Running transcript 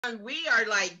We are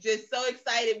like just so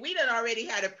excited. We done already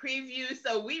had a preview,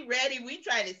 so we ready. We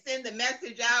trying to send the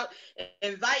message out,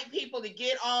 invite people to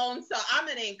get on. So I'm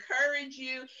gonna encourage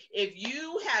you, if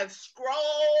you have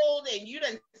scrolled and you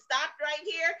done stopped right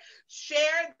here,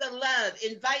 share the love,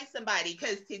 invite somebody,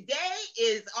 because today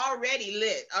is already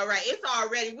lit. All right, it's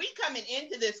already, we coming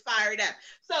into this fired up.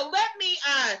 So let me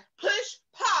push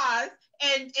pause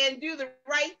and do the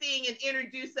right thing and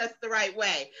introduce us the right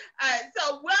way.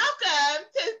 So welcome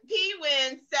to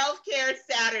PWin Self-Care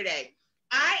Saturday.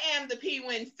 I am the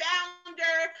PWin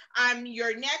founder. I'm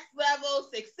your next level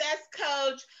success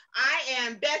coach. I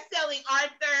am best-selling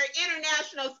author,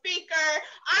 international speaker.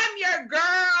 I'm your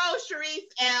girl,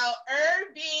 Sharice L.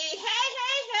 Irby.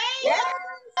 Hey, yes,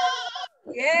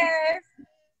 yes.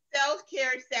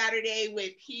 Self-Care Saturday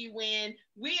with PWin.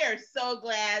 We are so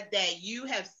glad that you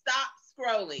have stopped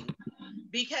scrolling,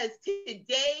 because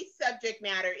today's subject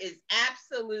matter is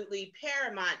absolutely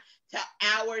paramount to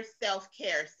our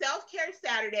self-care. Self-Care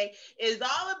Saturday is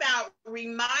all about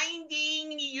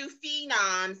reminding you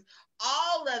phenoms,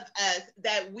 all of us,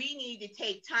 that we need to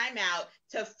take time out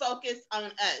to focus on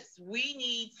us. We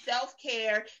need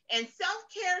self-care, and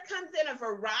self-care comes in a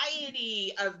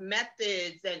variety of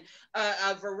methods and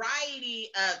a variety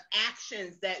of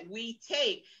actions that we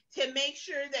take to make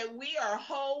sure that we are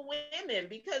whole women,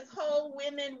 because whole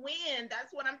women win.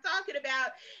 That's what I'm talking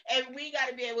about. And we got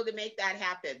to be able to make that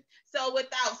happen. So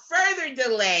without further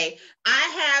delay,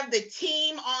 I have the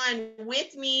team on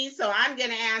with me. So I'm going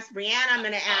to ask Brianna, I'm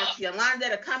going to ask Yolanda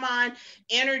to come on,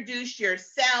 introduce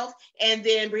yourself. And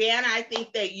then Brianna, I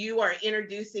think that you are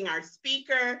introducing our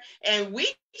speaker, and we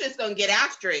just gonna get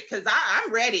after it, because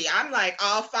I'm ready. I'm like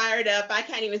all fired up. I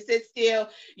can't even sit still.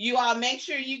 You all make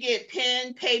sure you get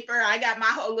pen, paper. I got my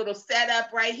whole little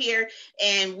setup right here,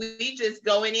 and we just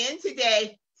going in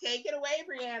today. Take it away,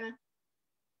 Brianna.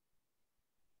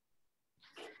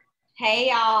 Hey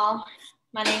y'all,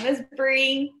 my name is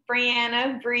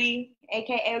Brianna,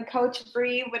 aka Coach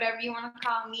Bree, whatever you want to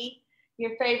call me.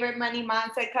 Your favorite money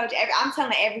mindset coach. I'm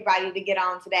telling everybody to get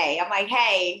on today. I'm like,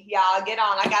 hey, y'all, get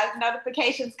on. I got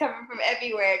notifications coming from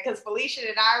everywhere, because Felicia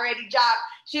and I already dropped.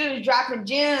 She was dropping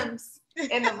gems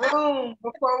in the room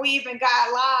before we even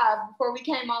got live, before we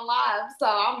came on live. So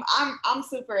I'm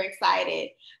super excited.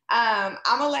 I'm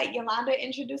gonna let Yolanda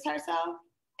introduce herself,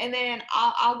 and then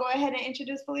I'll go ahead and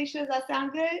introduce Felicia. Does that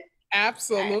sound good?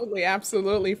 Absolutely,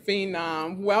 absolutely,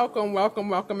 Phenom.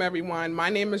 Welcome, everyone. My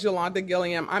name is Yolanda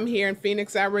Gilliam. I'm here in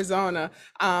Phoenix, Arizona.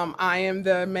 I am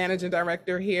the managing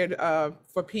director here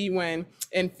for PWin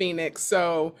in Phoenix.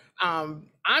 So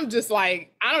I'm just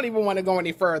like, I don't even want to go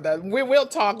any further. We'll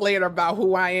talk later about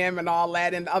who I am and all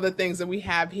that and other things that we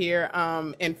have here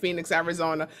in Phoenix,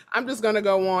 Arizona. I'm just going to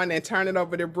go on and turn it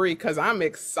over to Bree, because I'm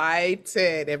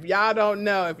excited. If y'all don't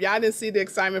know, if y'all didn't see the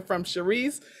excitement from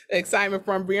Sharice, the excitement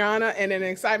from Brianna, and then the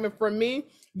excitement from me,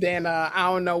 then I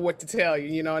don't know what to tell you,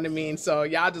 you know what I mean? So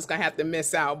y'all just going to have to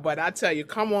miss out. But I tell you,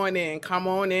 come on in, come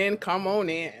on in, come on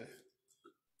in.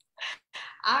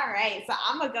 All right, so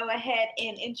I'm gonna go ahead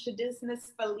and introduce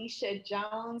Miss Felicia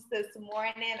Jones this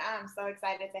morning. I'm so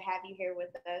excited to have you here with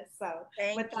us. So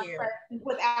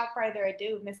without further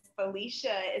ado, Miss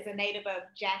Felicia is a native of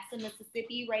Jackson,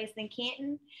 Mississippi, raised in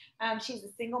Canton. She's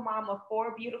a single mom of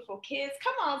 4 beautiful kids.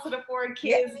 Come on to the 4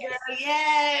 kids, yes.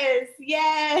 Girl.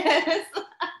 Yes.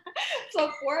 So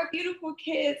 4 beautiful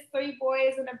kids, 3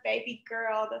 boys and a baby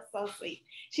girl. That's so sweet.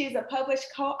 She's a published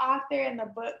co-author in the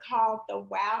book called The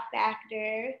Wow Factor.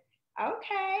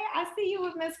 Okay, I see you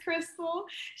with Miss Crystal.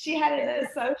 She has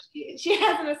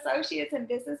an associate's in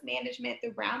business management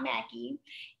through Brown Mackey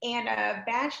and a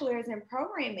bachelor's in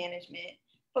program management.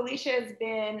 Felicia has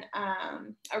been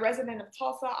a resident of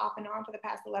Tulsa off and on for the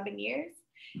past 11 years.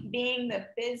 Being the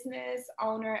business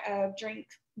owner of Drink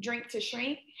to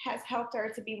Shrink has helped her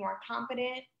to be more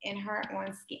confident in her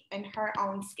own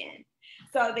skin.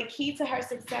 So the key to her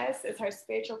success is her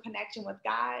spiritual connection with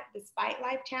God, despite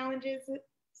life challenges.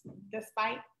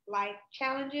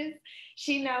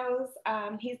 She knows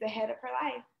He's the head of her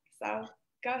life. So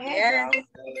go ahead, yes, girl.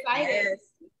 I'm excited.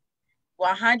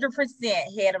 Yes.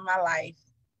 100% head of my life.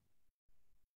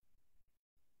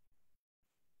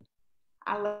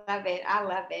 I love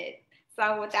it.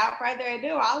 So without further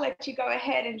ado, I'll let you go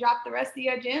ahead and drop the rest of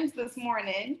your gems this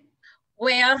morning.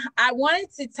 Well, I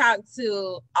wanted to talk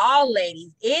to all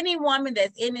ladies. Any woman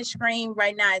that's in the screen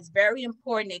right now, it's very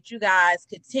important that you guys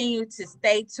continue to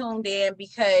stay tuned in,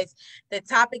 because the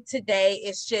topic today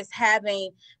is just having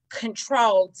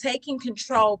control, taking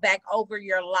control back over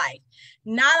your life,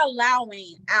 not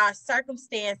allowing our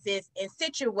circumstances and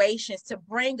situations to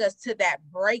bring us to that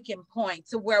breaking point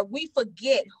to where we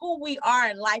forget who we are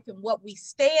in life and what we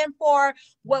stand for,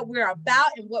 what we're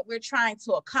about, and what we're trying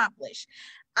to accomplish.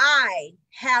 I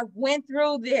have went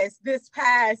through this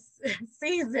past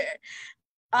season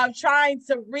of trying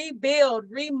to rebuild,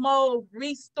 remold,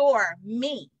 restore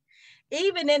me.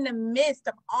 Even in the midst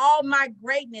of all my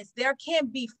greatness, there can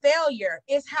be failure.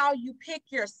 It's how you pick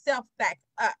yourself back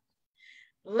up.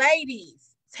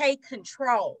 Ladies, take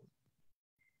control.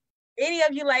 Any of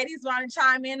you ladies want to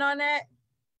chime in on that?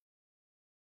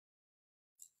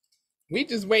 We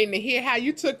just waiting to hear how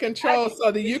you took control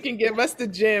so that you can give us the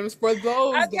gems for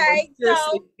those that are Okay,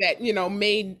 seriously that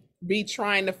may be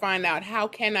trying to find out how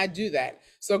can I do that.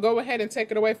 So go ahead and take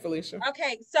it away, Felicia.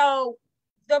 Okay, so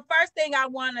the first thing I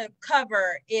want to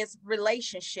cover is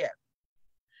relationship.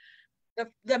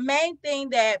 The main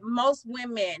thing that most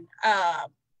women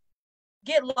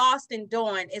get lost in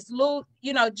doing is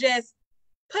just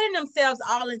putting themselves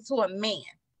all into a man.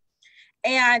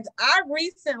 And I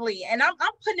recently, and I'm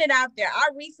putting it out there, I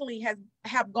recently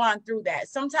have gone through that.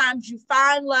 Sometimes you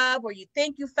find love, or you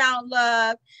think you found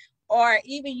love, or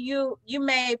even you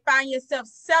may find yourself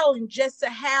selling just to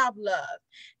have love.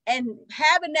 And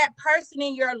having that person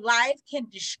in your life can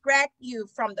distract you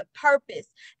from the purpose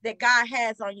that God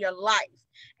has on your life.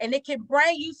 And it can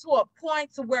bring you to a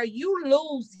point to where you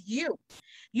lose you.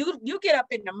 You get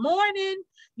up in the morning,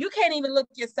 you can't even look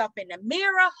yourself in the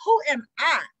mirror. Who am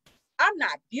I? I'm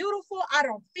not beautiful. I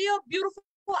don't feel beautiful.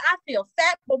 I feel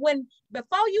fat. But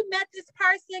before you met this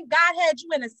person, God had you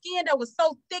in a skin that was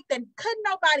so thick that couldn't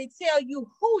nobody tell you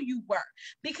who you were,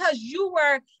 because you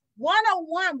were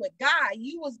one-on-one with God.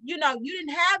 You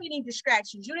didn't have any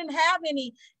distractions. You didn't have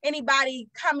anybody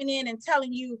coming in and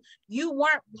telling you you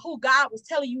weren't who God was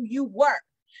telling you you were.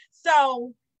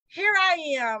 So here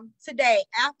I am today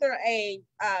after a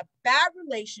bad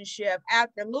relationship,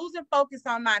 after losing focus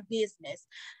on my business.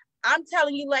 I'm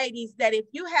telling you, ladies, that if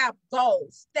you have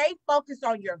goals, stay focused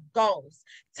on your goals.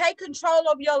 Take control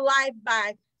of your life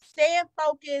by staying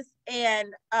focused and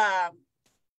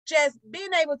just being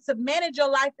able to manage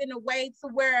your life in a way to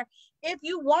where if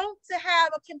you want to have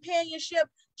a companionship,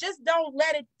 just don't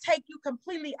let it take you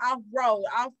completely off road,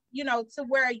 to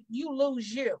where you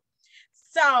lose you.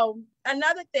 So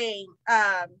another thing,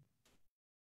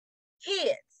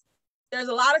 kids, there's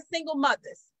a lot of single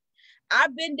mothers.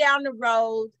 I've been down the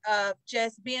road of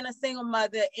just being a single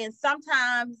mother, and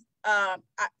sometimes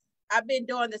I've been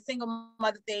doing the single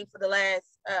mother thing for the last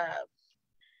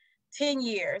 10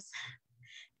 years,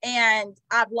 and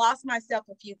I've lost myself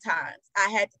a few times. I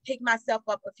had to pick myself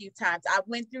up a few times. I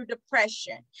went through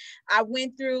depression. I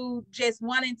went through just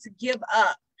wanting to give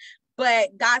up,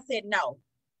 but God said no.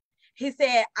 He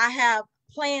said, I have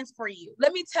plans for you.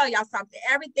 Let me tell y'all something.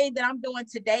 Everything that I'm doing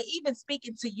today, even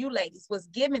speaking to you ladies, was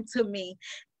given to me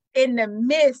in the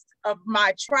midst of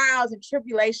my trials and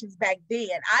tribulations back then.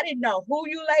 I didn't know who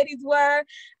you ladies were.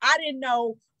 I didn't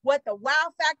know what the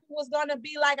wow factor was going to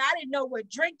be like. I didn't know what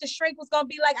drink to shrink was going to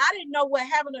be like. I didn't know what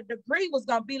having a degree was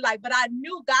going to be like, but I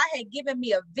knew God had given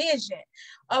me a vision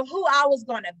of who I was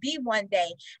going to be one day.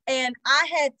 And I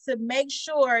had to make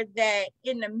sure that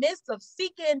in the midst of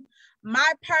seeking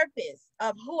my purpose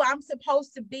of who I'm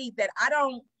supposed to be, that I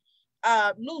don't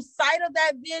lose sight of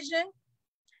that vision.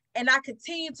 And I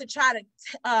continue to try to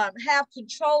have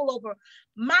control over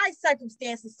my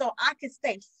circumstances so I can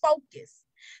stay focused.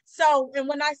 So, and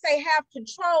when I say have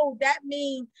control, that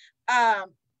means,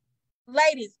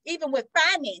 ladies, even with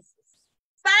finances,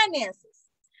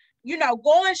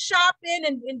 going shopping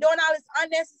and doing all this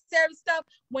unnecessary stuff.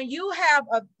 When you have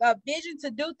a vision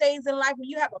to do things in life, when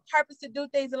you have a purpose to do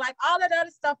things in life, all that other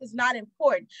stuff is not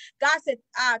important. God said,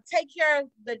 take care of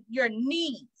your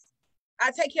needs.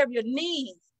 I take care of your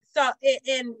needs.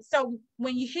 So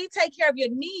when he take care of your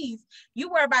needs, you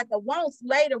worry about the wants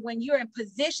later when you're in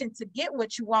position to get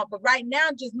what you want. But right now,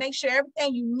 just make sure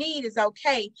everything you need is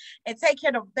okay, and take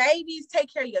care of babies,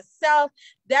 take care of yourself.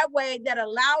 That way, that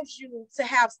allows you to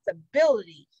have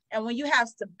stability. And when you have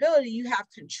stability, you have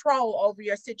control over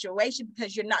your situation,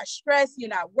 because you're not stressed, you're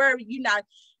not worried, you're not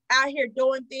out here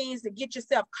doing things to get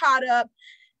yourself caught up.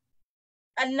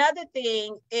 Another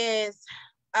thing is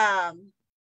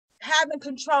having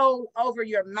control over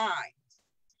your mind.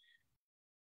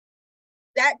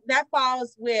 That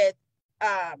falls with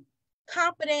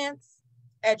confidence,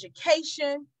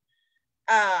 education,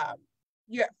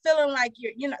 you're feeling like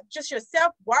you're, you know, just your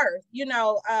self-worth, you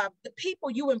know, the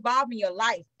people you involve in your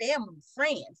life, family,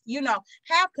 friends, you know,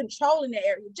 have control in the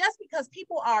area. Just because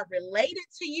people are related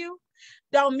to you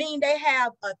don't mean they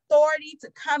have authority to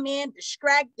come in,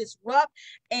 distract, disrupt,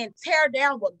 and tear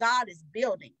down what God is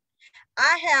building.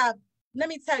 Let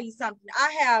me tell you something.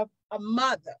 I have a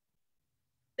mother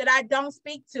that I don't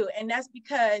speak to, and that's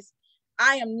because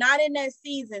I am not in that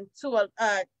season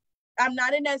I'm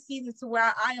not in that season to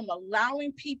where I am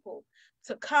allowing people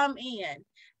to come in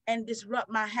and disrupt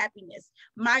my happiness.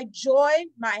 My joy,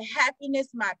 my happiness,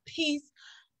 my peace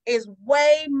is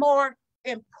way more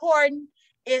important.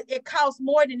 It costs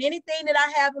more than anything that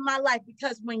I have in my life,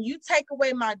 because when you take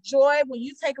away my joy, when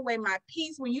you take away my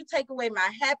peace, when you take away my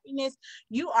happiness,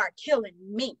 you are killing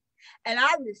me. And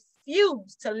I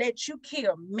refuse to let you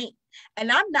kill me.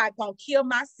 And I'm not going to kill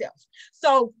myself.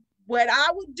 So what I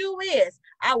would do is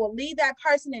I will leave that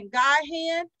person in God's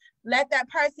hand, let that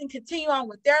person continue on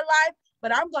with their life,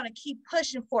 but I'm going to keep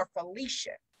pushing for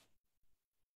Felicia.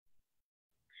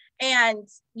 And,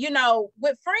 you know,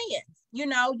 with friends, you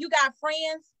know, you got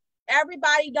friends,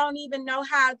 everybody don't even know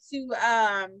how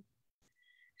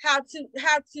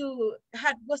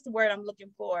what's the word I'm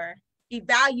looking for?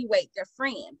 Evaluate their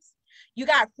friends. You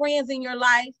got friends in your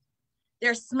life,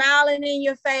 they're smiling in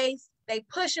your face, they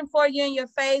pushing for you in your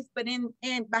face, but in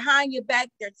behind your back,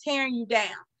 they're tearing you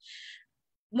down.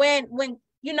 When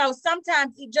you know,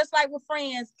 sometimes just like with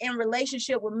friends in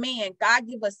relationship with men, God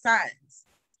give us signs.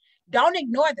 Don't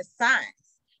ignore the signs.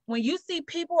 When you see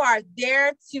people are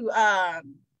there to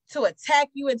attack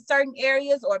you in certain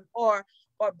areas or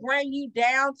bring you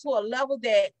down to a level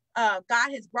that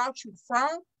God has brought you from,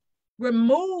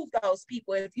 remove those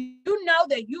people. If you know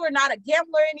that you are not a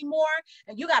gambler anymore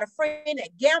and you got a friend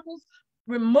that gambles,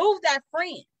 remove that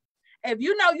friend. If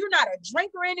you know you're not a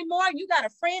drinker anymore, you got a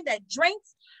friend that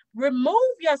drinks, remove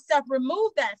yourself,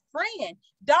 remove that friend.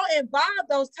 Don't involve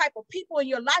those type of people in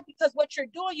your life, because what you're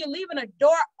doing, you're leaving a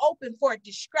door open for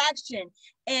distraction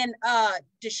and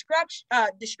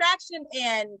distraction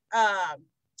and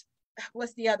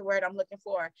what's the other word I'm looking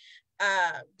for?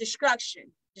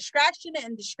 Distraction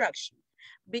and destruction.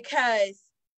 Because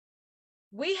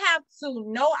we have to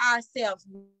know ourselves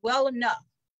well enough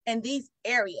in these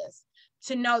areas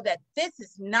to know that this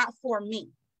is not for me.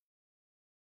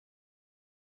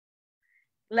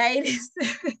 Ladies,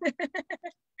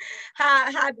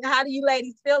 how do you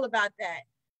ladies feel about that?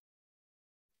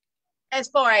 As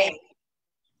far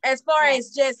as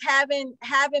just having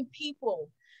people,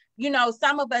 you know,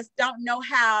 some of us don't know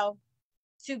how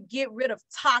to get rid of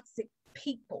toxic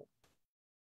people.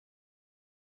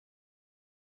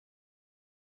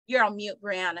 You're on mute,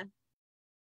 Brianna.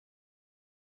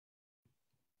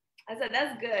 I said,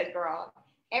 that's good, girl.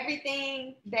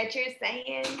 Everything that you're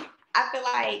saying, I feel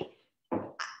like,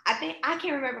 I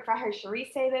can't remember if I heard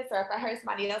Sharice say this or if I heard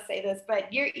somebody else say this,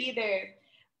 but you're either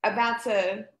about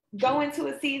to go into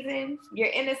a season, you're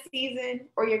in a season,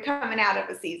 or you're coming out of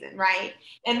a season, right?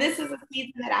 And this is a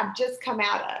season that I've just come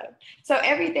out of. So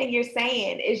everything you're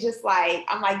saying is just like,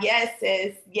 I'm like, yes,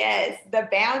 sis, yes. The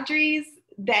boundaries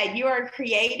that you are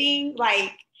creating,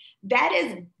 like,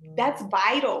 that's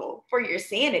vital for your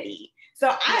sanity.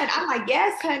 So I'm like,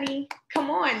 yes, honey,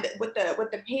 come on, with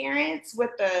the parents,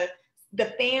 with the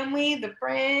family, the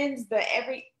friends, the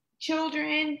every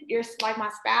children, you're like my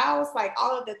spouse, like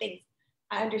all of the things.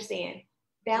 I understand.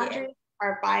 Boundaries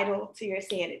are vital to your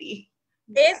sanity.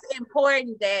 It's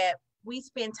important that we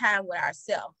spend time with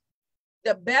ourselves.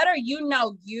 The better you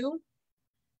know you,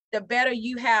 the better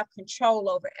you have control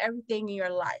over everything in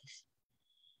your life.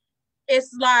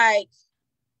 It's like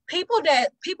people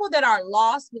that are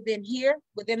lost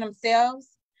within themselves,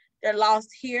 they're lost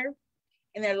here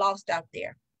and they're lost out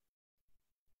there.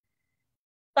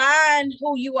 Find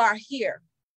who you are here.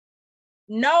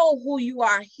 Know who you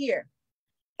are here.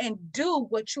 And do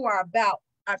what you are about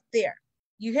out there.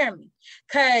 You hear me?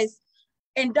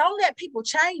 And don't let people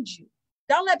change you.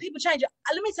 Don't let people change you.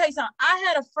 Let me tell you something. I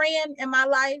had a friend in my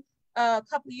life a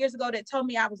couple of years ago that told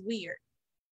me I was weird.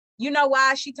 You know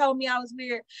why she told me I was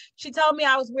weird? She told me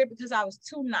I was weird because I was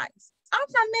too nice. I'm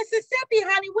from Mississippi,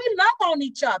 honey. We love on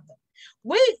each other.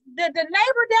 The neighbor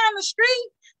down the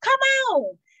street, come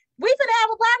on. We finna have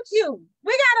a barbecue.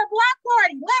 We got a block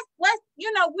party. Let's,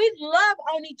 we love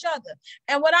on each other.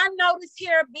 And what I noticed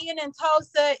here being in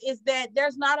Tulsa is that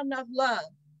there's not enough love.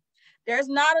 There's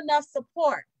not enough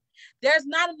support. There's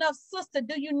not enough, sister,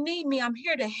 do you need me? I'm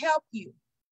here to help you.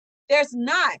 There's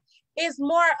not. It's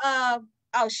more of,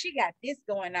 oh, she got this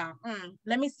going on.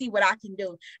 Let me see what I can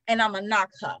do. And I'm gonna knock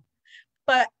her.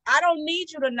 But I don't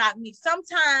need you to knock me.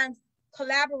 Sometimes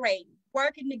collaborating,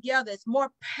 working together is more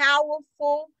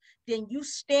powerful than you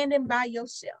standing by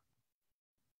yourself.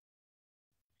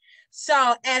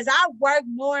 So as I work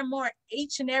more and more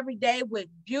each and every day with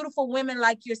beautiful women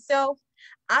like yourself,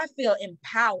 I feel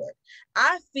empowered.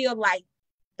 I feel like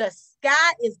the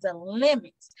sky is the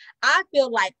limit. I feel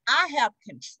like I have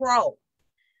control.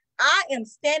 I am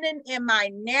standing in my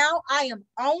now. I am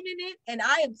owning it, and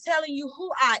I am telling you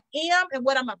who I am and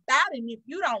what I'm about. And if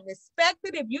you don't respect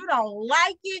it, if you don't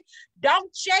like it,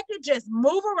 don't check it, just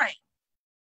move around.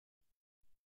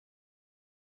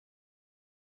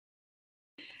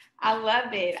 I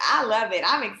love it. I love it.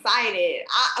 I'm excited.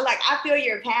 I feel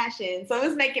your passion. So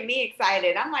it's making me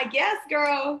excited. I'm like, yes,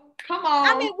 girl, come on.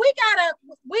 I mean,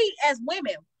 we as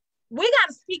women, we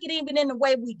gotta speak it even in the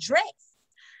way we dress.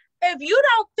 If you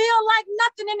don't feel like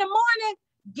nothing in the morning,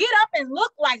 get up and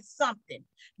look like something.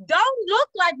 Don't look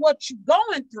like what you're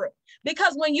going through.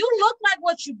 Because when you look like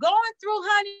what you're going through,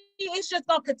 honey, it's just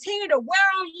gonna continue to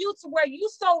wear on you to where you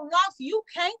so lost you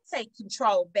can't take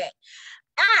control back.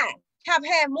 I have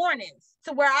had mornings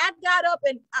to where I got up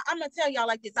and I'm gonna tell y'all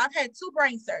like this. I've had 2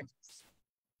 brain surgeries.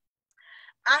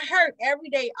 I hurt every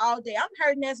day, all day. I'm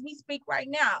hurting as we speak right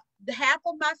now. The half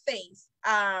of my face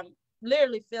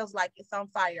literally feels like it's on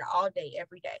fire all day,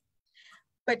 every day.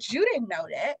 But you didn't know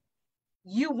that.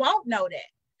 You won't know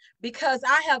that because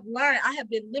I have learned, I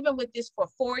have been living with this for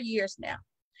 4 years now.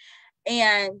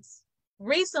 And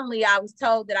recently I was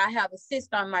told that I have a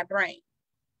cyst on my brain.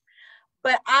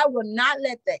 But I will not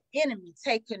let the enemy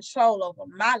take control over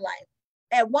my life.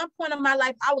 At one point in my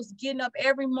life, I was getting up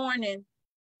every morning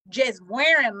just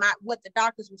wearing what the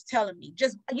doctors was telling me.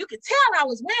 Just you could tell I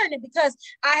was wearing it because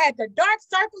I had the dark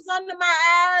circles under my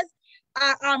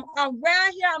eyes. I'm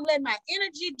around here. I'm letting my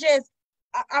energy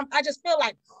I just feel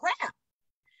like crap.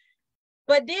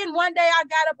 But then one day I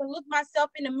got up and looked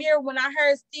myself in the mirror when I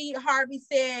heard Steve Harvey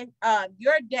said,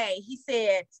 your day,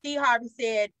 Steve Harvey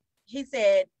said,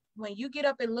 when you get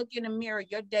up and look in the mirror,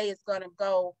 your day is going to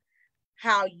go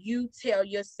how you tell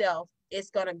yourself it's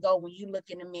going to go when you look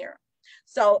in the mirror.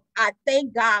 So I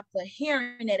thank God for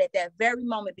hearing it at that very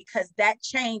moment because that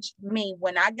changed me.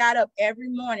 When I got up every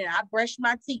morning, I brushed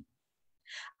my teeth.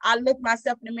 I looked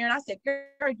myself in the mirror and I said,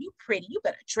 girl, you pretty. You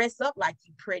better dress up like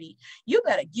you pretty. You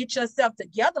better get yourself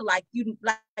together like you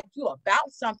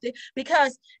about something.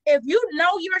 Because if you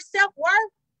know your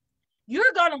self-worth,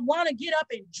 you're going to want to get up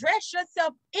and dress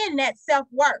yourself in that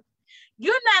self-worth.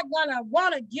 You're not going to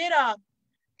want to get up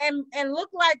and look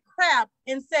like crap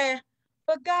and say,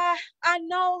 but God, I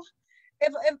know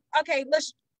okay,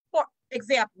 let's, for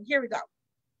example, here we go.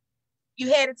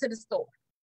 You headed to the store.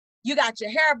 You got your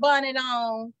hair bunted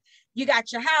on. You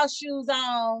got your house shoes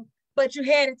on, but you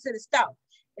headed to the store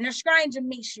and a stranger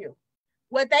meets you.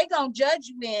 What they going to judge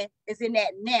you in is in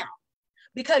that now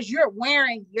because you're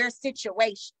wearing your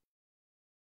situation.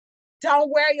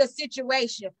 Don't wear your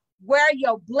situation. Wear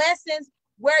your blessings,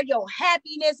 wear your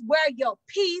happiness, wear your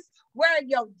peace, wear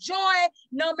your joy,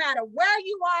 no matter where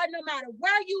you are, no matter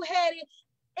where you headed.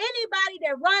 Anybody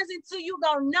that runs into you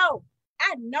gonna know,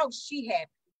 I know she happy.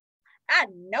 I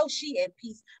know she in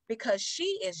peace because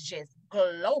she is just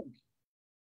glowing.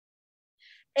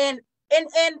 And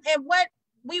what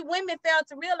we women fail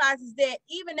to realize is that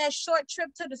even that short trip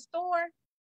to the store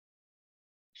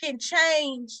can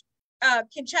change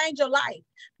your life.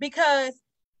 Because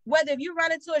whether if you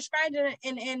run into a stranger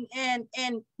and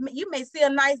you may see a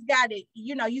nice guy that,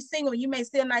 you single, you may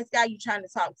see a nice guy you trying to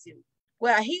talk to.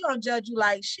 Well, he gonna judge you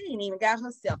like she ain't even got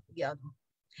herself together.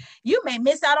 You may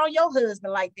miss out on your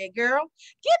husband like that, girl.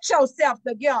 Get yourself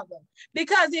together.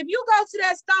 Because if you go to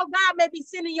that store, God may be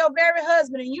sending your very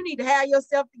husband and you need to have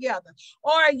yourself together.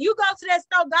 Or you go to that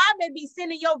store, God may be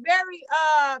sending your very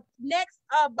next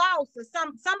boss or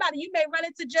somebody you may run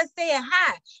into just saying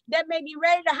hi that may be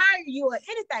ready to hire you or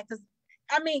anything. Because,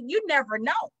 you never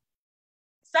know.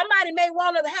 Somebody may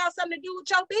want to have something to do with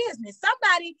your business.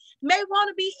 Somebody may want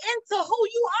to be into who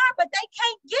you are, but they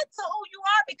can't get to who you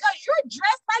are because you're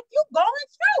dressed like you're going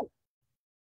through.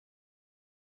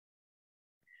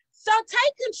 So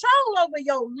take control over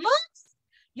your looks,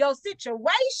 your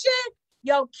situation,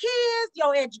 your kids,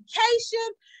 your education,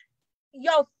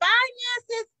 your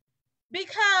finances,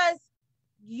 because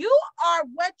you are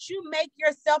what you make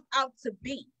yourself out to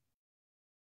be.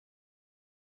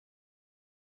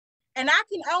 And I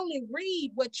can only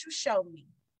read what you show me.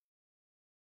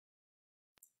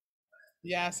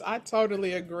 Yes, I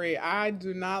totally agree. I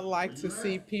do not like to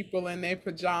see people in their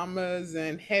pajamas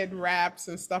and head wraps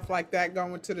and stuff like that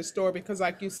going to the store because,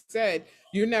 like you said,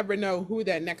 you never know who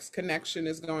that next connection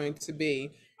is going to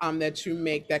be that you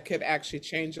make that could actually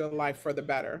change your life for the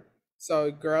better.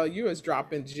 So, girl, you is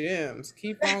dropping gems.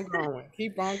 Keep on going.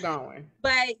 Keep on going.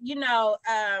 But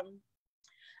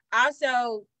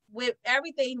also with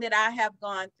everything that I have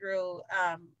gone through,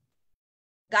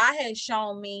 God has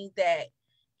shown me that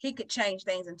He could change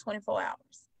things in 24 hours.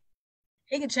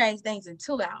 He could change things in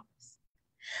 2 hours.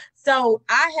 So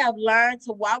I have learned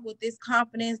to walk with this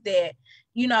confidence that,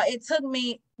 it took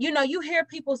me, you hear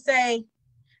people say,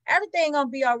 everything gonna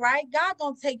be all right. God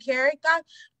gonna take care of it. God,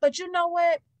 but you know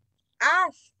what?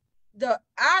 Our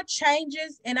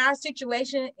changes in our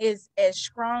situation is as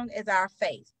strong as our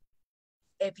faith.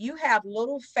 If you have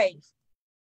little faith,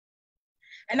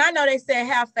 and I know they say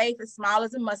have faith as small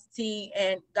as a mustard seed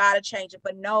and God will change it,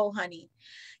 but no, honey,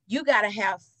 you got to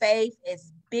have faith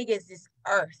as big as this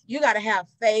earth. You got to have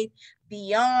faith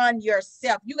beyond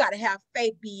yourself. You got to have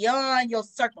faith beyond your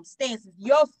circumstances.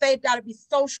 Your faith got to be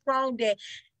so strong that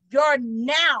your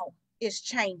now is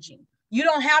changing. You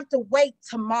don't have to wait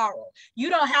tomorrow. You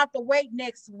don't have to wait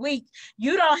next week.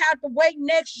 You don't have to wait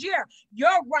next year.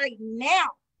 Your right now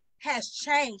has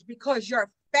changed because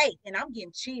your faith, and I'm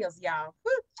getting chills, y'all.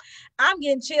 I'm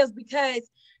getting chills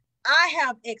because I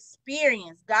have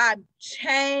experienced God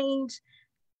change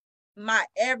my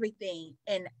everything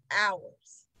in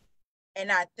hours.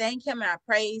 And I thank Him and I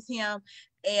praise Him.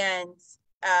 And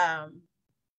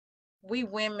we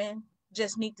women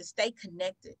just need to stay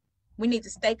connected. We need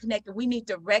to stay connected. We need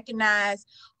to recognize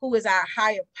who is our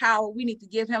higher power. We need to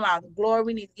give Him all the glory.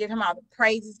 We need to give Him all the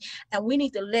praises. And we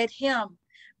need to let Him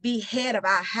be head of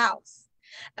our house.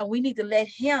 And we need to let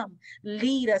Him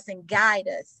lead us and guide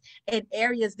us in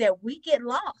areas that we get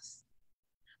lost.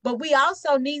 But we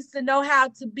also need to know how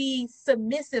to be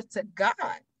submissive to God,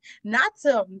 not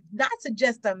to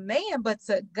just a man, but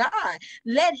to God.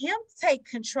 Let Him take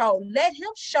control. Let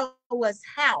Him show us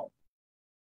how.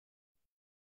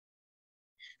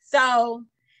 So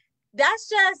that's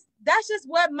just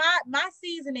what my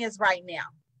season is right now.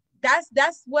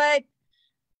 That's what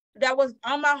that was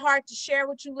on my heart to share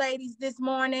with you ladies this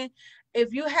morning.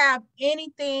 If you have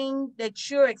anything that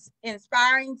you're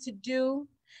inspiring to do,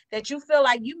 that you feel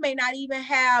like you may not even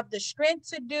have the strength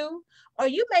to do, or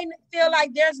you may feel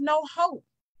like there's no hope,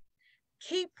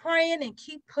 keep praying and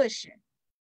keep pushing,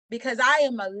 because I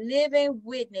am a living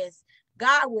witness.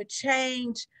 God will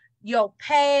change your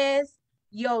past,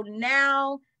 your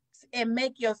now, and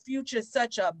make your future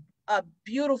such a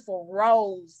beautiful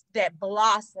rose that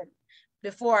blossoms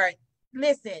before.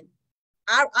 Listen,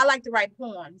 I like to write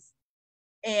poems.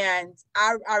 And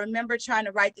I remember trying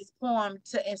to write this poem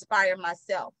to inspire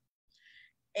myself.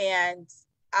 And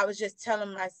I was just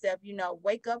telling myself,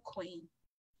 wake up, queen.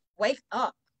 Wake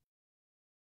up.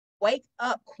 Wake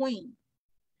up, queen.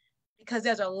 Because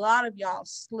there's a lot of y'all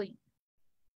asleep.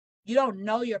 You don't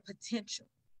know your potential.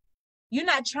 You're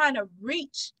not trying to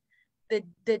reach the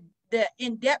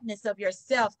in-depthness of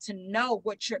yourself to know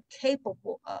what you're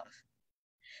capable of.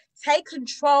 Take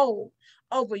control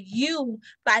over you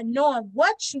by knowing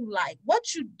what you like,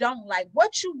 what you don't like,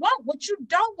 what you want, what you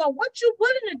don't want, what you're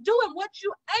willing to do, and what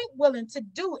you ain't willing to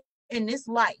do in this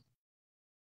life.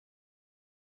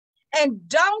 And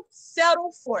don't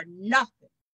settle for nothing.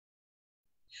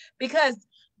 Because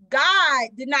God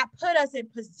did not put us in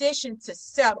position to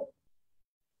settle.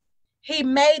 He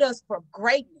made us for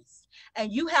greatness.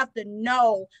 And you have to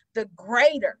know the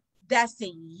greater that's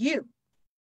in you.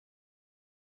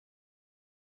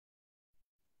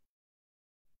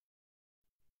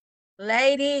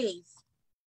 Ladies,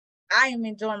 I am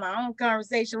enjoying my own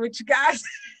conversation with you guys.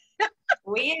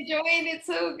 We enjoying it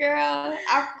too, girl.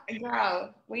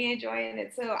 Girl, we enjoying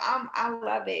it too. I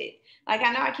love it. Like,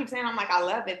 I know I keep saying I'm like, I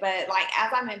love it, but like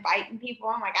as I'm inviting people,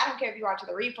 I'm like, I don't care if you watch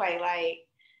the replay. Like,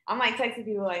 I'm like texting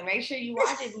people like, make sure you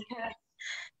watch it, because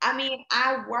I mean,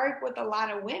 I work with a lot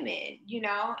of women, and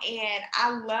I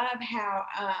love how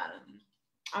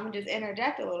I'm gonna just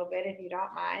interject a little bit if you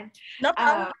don't mind. No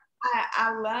problem.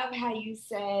 I love how you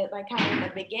said, like, kind of in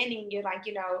the beginning, you're like,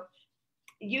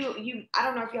 you I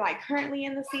don't know if you're like currently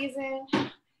in the season.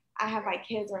 I have like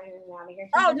kids running around here.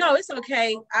 Oh no, it's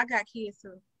okay. I got kids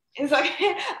too. It's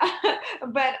okay.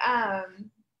 But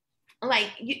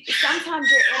like sometimes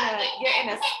you're in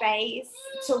a space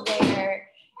to where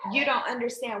you don't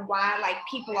understand why like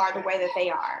people are the way that they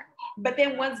are. But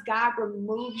then once God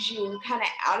removes you kind of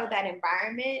out of that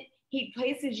environment, He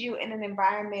places you in an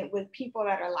environment with people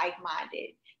that are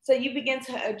like-minded. So you begin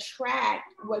to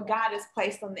attract what God has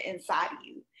placed on the inside of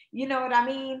you. You know what I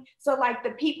mean? So like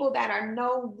the people that are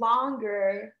no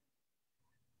longer,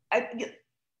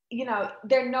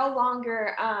 they're no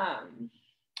longer,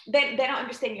 they don't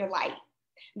understand your light.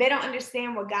 They don't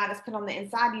understand what God has put on the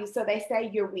inside of you. So they say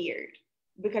you're weird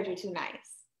because you're too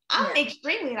nice. I'm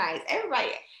extremely nice. Everybody,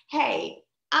 hey,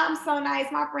 I'm so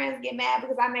nice. My friends get mad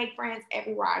because I make friends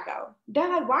everywhere I go. They're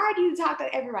like, why do you talk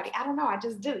to everybody? I don't know. I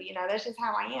just do. That's just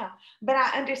how I am. But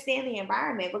I understand the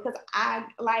environment because I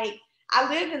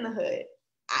lived in the hood.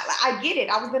 I get it.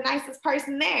 I was the nicest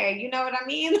person there. You know what I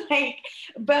mean?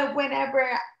 But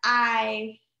whenever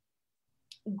I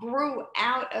grew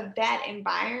out of that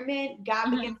environment,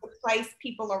 God began to place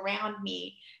people around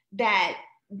me that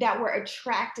were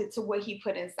attracted to what he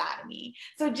put inside of me.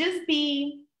 So just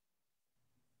be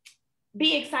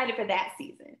excited for that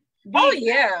season. Oh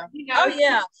yeah.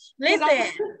 Listen,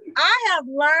 I have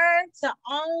learned to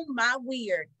own my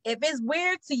weird. If it's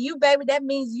weird to you, baby, that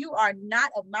means you are not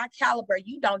of my caliber.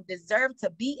 You don't deserve to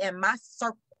be in my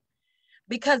circle.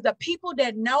 Because the people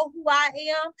that know who I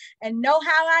am and know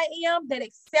how I am, that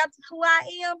accept who I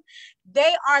am,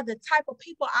 they are the type of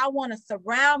people I want to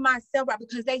surround myself with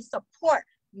because they support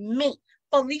me,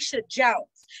 Felicia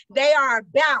Jones. They are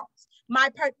about my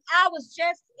person. I was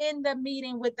just in the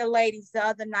meeting with the ladies the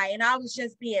other night, and I was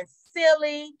just being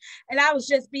silly, and I was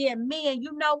just being me. And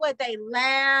you know what? They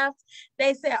laughed.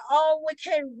 They said, "Oh, we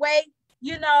can't wait,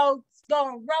 go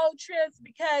on road trips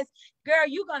because, girl,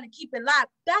 you're gonna keep it live."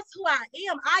 That's who I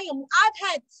am. I've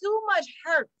had too much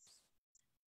hurt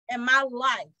in my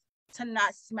life to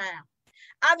not smile.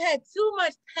 I've had too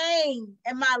much pain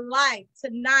in my life to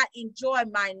not enjoy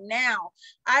my now.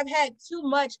 I've had too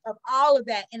much of all of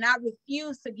that, and I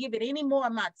refuse to give it any more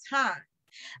of my time.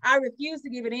 I refuse to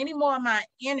give it any more of my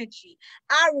energy.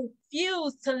 I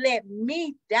refuse to let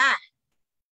me die.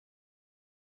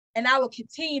 And I will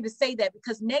continue to say that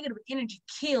because negative energy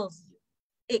kills you.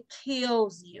 It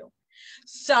kills you.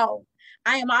 So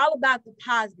I am all about the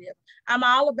positive. I'm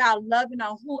all about loving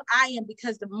on who I am,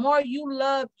 because the more you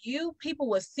love you, people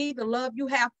will see the love you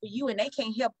have for you, and they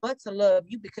can't help but to love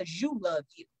you because you love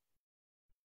you.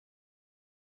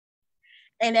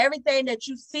 And everything that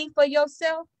you see for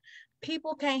yourself,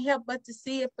 people can't help but to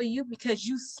see it for you because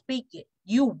you speak it,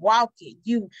 you walk it,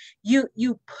 you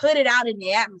put it out in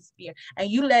the atmosphere, and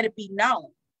you let it be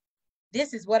known.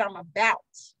 This is what I'm about.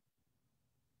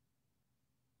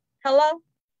 Hello?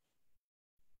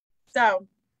 So,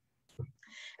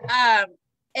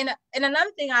 and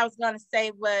another thing I was going to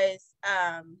say was,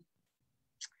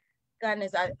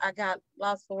 goodness, I got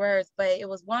lost for words, but it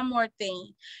was one more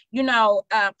thing.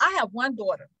 I have one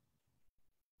daughter.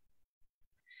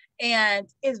 And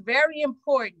it's very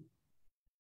important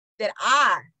that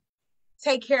I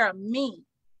take care of me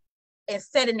and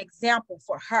set an example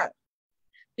for her.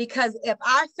 Because if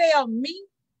I fail me,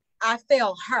 I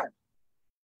fail her.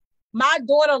 My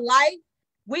daughter life,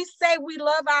 we say we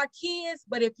love our kids,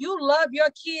 but if you love your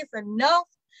kids enough,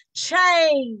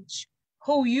 change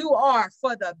who you are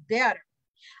for the better.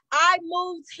 I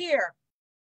moved here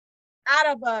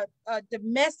out of a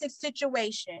domestic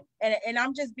situation, and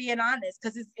I'm just being honest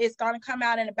because it's going to come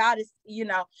out and about it.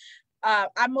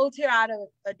 I moved here out of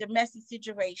a domestic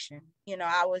situation.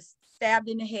 I was stabbed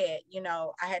in the head.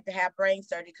 I had to have brain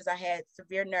surgery because I had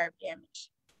severe nerve damage.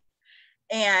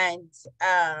 And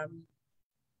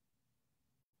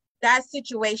that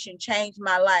situation changed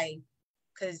my life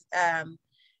because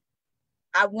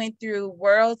I went through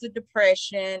worlds of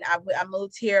depression. I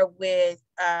moved here with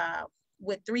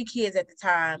 3 kids at the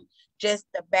time, just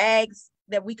the bags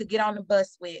that we could get on the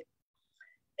bus with.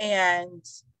 And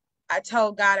I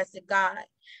told God, I said, God,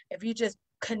 if you just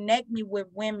connect me with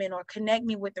women or connect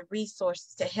me with the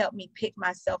resources to help me pick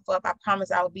myself up, I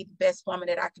promise I will be the best woman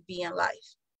that I could be in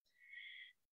life.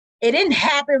 It didn't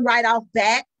happen right off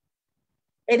bat.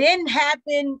 It didn't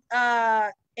happen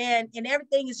and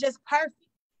everything is just perfect.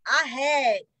 I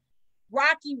had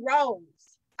rocky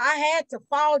roads. I had to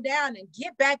fall down and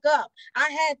get back up. I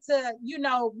had to,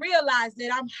 realize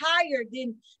that I'm higher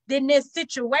than this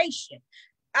situation.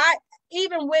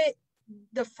 Even with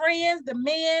the friends, the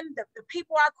men, the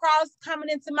people I crossed coming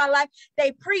into my life,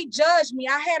 they prejudged me.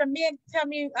 I had a man tell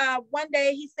me one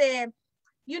day, he said,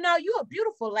 you're a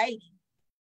beautiful lady.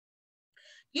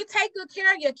 You take good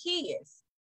care of your kids.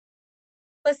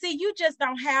 But see, you just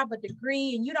don't have a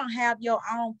degree and you don't have your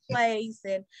own place.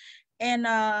 And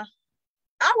I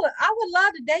would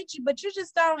love to date you, but you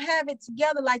just don't have it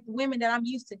together like the women that I'm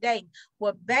used to dating.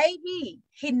 Well, baby,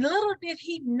 little did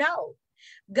he know,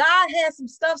 God had some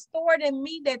stuff stored in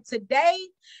me that today,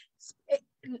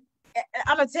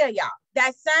 I'm going to tell y'all,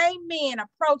 that same man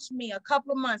approached me a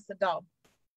couple of months ago.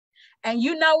 And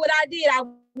you know what I did? I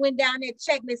went down that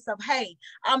checklist of, hey,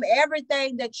 I'm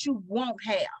everything that you won't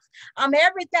have. I'm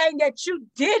everything that you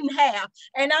didn't have.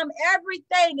 And I'm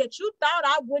everything that you thought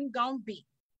I wasn't going to be.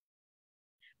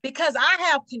 Because I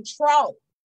have control.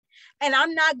 And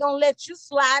I'm not going to let you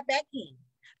slide back in.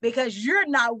 because you're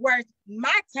not worth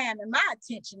my time and my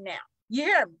attention now. You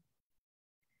hear me?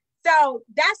 So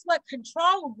that's what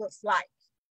control looks like.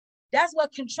 That's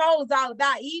what control is all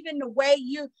about. Even the way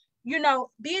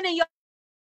being in your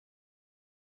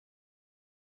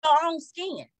own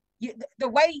skin. The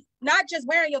way, not just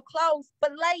wearing your clothes,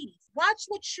 but ladies, watch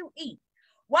what you eat.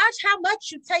 Watch how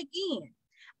much you take in.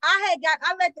 I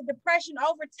let the depression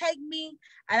overtake me,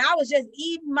 and I was just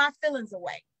eating my feelings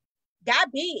away.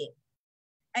 Got big.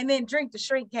 And then Drink to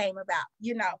Shrink came about,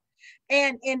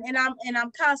 and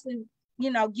I'm constantly,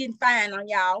 getting fine on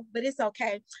y'all, but it's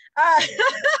okay.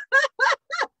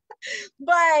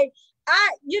 But I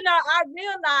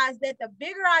realized that the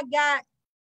bigger I got,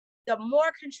 the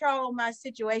more control my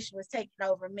situation was taking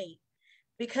over me,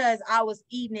 because I was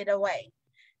eating it away.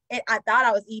 And I thought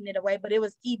I was eating it away, but it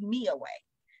was eating me away.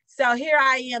 So here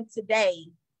I am today,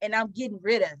 and I'm getting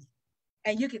rid of it.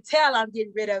 And you can tell I'm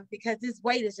getting rid of it because this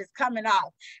weight is just coming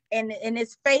off, and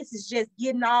his face is just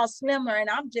getting all slimmer, and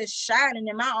I'm just shining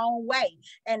in my own way.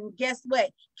 And guess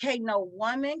what? Can't no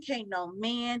woman, can't no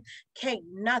man, can't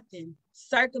nothing.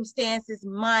 Circumstances,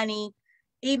 money,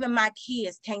 even my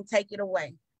kids can't take it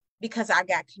away, because I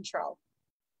got control.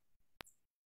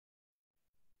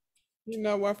 You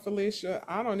know what, Felicia?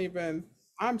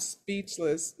 I'm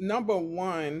speechless. Number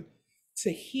one,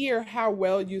 to hear how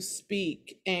well you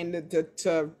speak and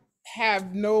to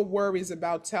have no worries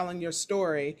about telling your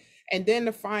story. And then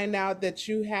to find out that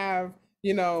you have,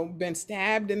 been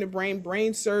stabbed in the brain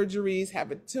surgeries, have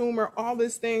a tumor, all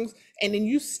these things. And then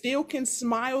you still can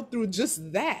smile through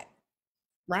just that,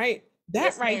 right? That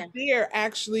Yes, right there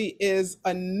actually is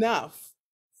enough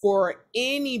for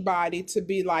anybody to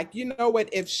be like, you know what,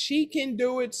 if she can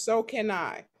do it, so can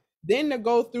I. Then to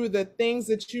go through the things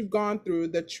that you've gone through,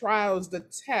 the trials, the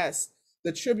tests,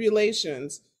 the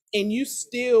tribulations, and you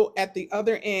still at the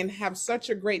other end have such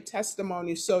a great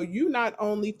testimony. So you not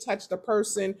only touched a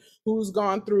person who's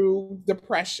gone through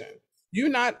depression, you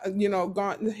not,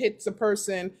 hits a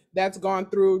person that's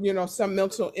gone through, some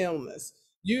mental illness.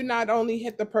 You not only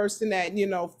hit the person that,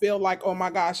 feel like, oh my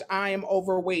gosh, I am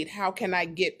overweight. How can I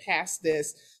get past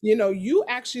this? You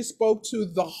actually spoke to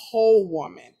the whole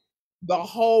woman, the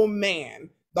whole man,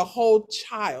 the whole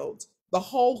child, the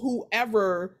whole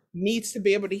whoever needs to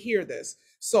be able to hear this.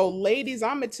 So ladies,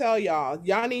 I'm gonna tell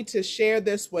y'all need to share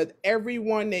this with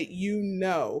everyone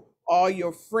that all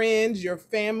your friends, your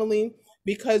family,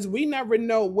 because we never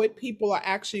know what people are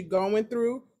actually going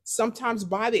through. Sometimes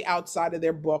by the outside of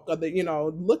their book, or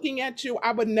looking at you,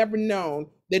 I would never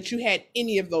known that you had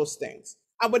any of those things.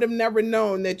 I would have never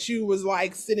known that you was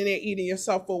like sitting there eating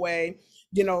yourself away,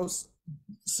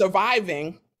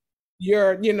 surviving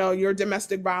your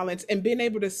domestic violence, and being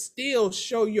able to still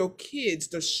show your kids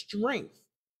the strength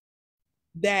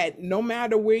that no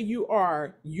matter where you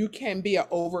are, you can be an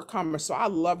overcomer. So I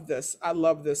love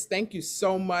this. Thank you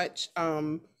so much.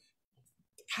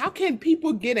 How can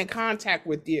people get in contact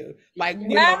with you?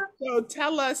 So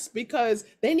tell us, because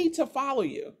they need to follow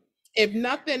you. If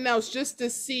nothing else, just to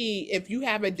see if you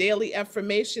have a daily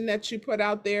affirmation that you put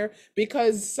out there,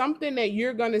 because something that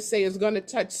you're going to say is going to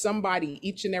touch somebody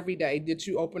each and every day. Did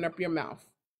you open up your mouth?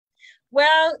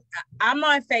 Well, I'm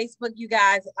on Facebook, you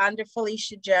guys, under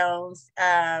Felicia Jones.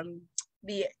 I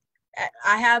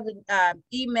have an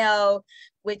email,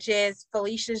 which is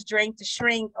Felicia's Drink to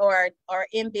Shrink, or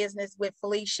in business with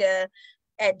Felicia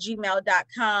at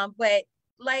gmail.com. But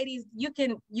ladies, you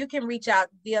can reach out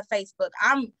via Facebook.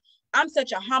 I'm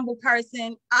such a humble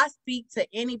person. I speak to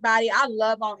anybody. I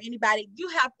love on anybody. You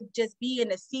have to just be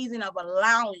in a season of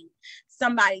allowing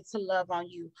somebody to love on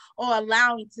you, or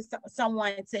allowing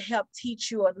someone to help teach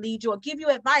you or lead you or give you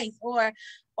advice, or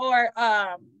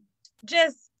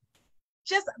just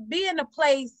be in a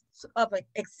place of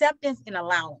acceptance and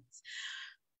allowance.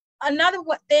 Another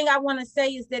thing I want to say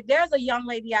is that there's a young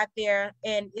lady out there,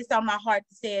 and it's on my heart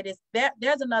to say it, is that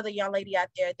there's another young lady out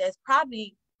there that's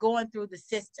probably going through the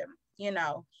system,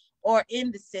 or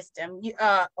in the system,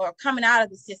 or coming out of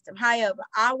the system. However,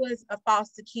 I was a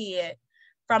foster kid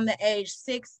from the age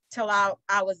 6 till I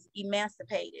was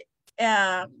emancipated,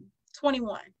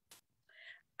 21.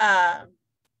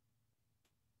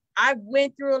 I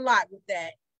went through a lot with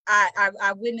that.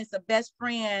 I witnessed a best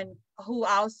friend who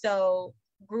also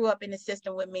grew up in the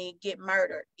system with me get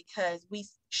murdered because we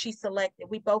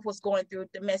both was going through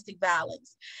domestic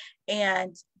violence.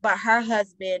 But her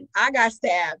husband, I got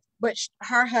stabbed, but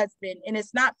her husband, and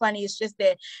it's not funny, it's just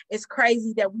that it's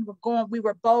crazy that we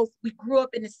grew up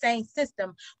in the same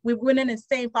system. We went in the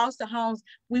same foster homes.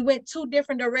 We went 2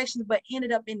 different directions, but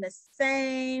ended up in the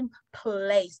same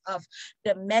place of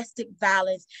domestic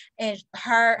violence. And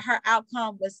her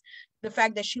outcome was the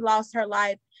fact that she lost her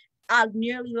life I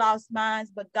nearly lost mine,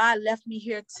 but God left me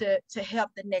here to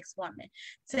help the next woman,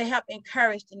 to help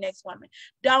encourage the next woman.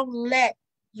 Don't let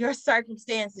your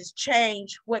circumstances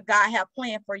change what God have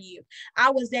planned for you.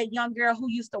 I was that young girl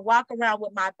who used to walk around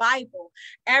with my Bible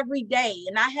every day,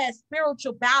 and I had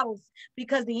spiritual battles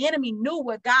because the enemy knew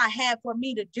what God had for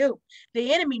me to do.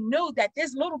 The enemy knew that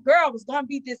this little girl was going to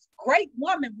be this great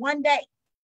woman one day.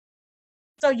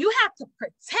 So you have to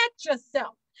protect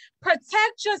yourself.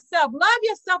 Protect yourself. Love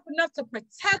yourself enough to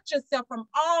protect yourself from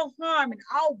all harm and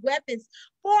all weapons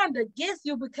formed against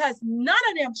you, because none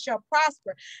of them shall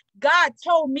prosper. God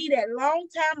told me that long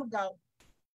time ago,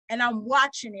 and I'm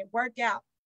watching it work out.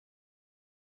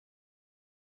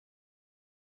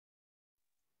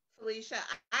 Felicia,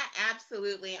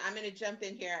 I'm going to jump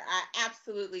in here. I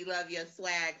absolutely love your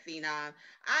swag, Phenom.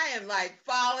 I am like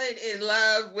falling in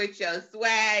love with your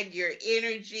swag, your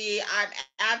energy. I'm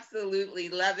absolutely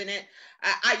loving it.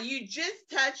 You just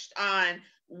touched on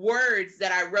words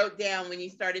that I wrote down when you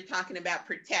started talking about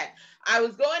protect. I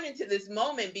was going into this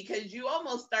moment because you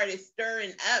almost started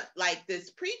stirring up like this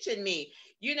preaching me.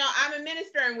 You know, I'm a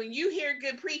minister, and when you hear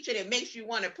good preaching, it makes you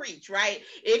want to preach, right?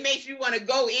 It makes you want to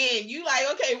go in. You like,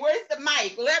 okay, where's the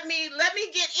mic? Let me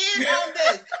get in on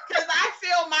this, because I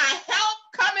feel my help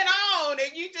coming on,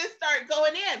 and you just start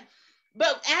going in.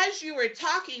 But as you were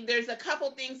talking, there's a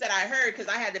couple things that I heard,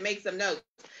 because I had to make some notes.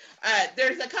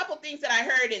 There's a couple things that I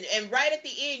heard, and right at the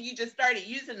end, you just started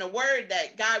using the word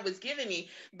that God was giving me.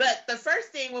 But the first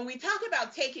thing, when we talk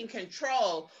about taking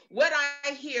control, what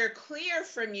I hear clear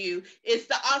from you is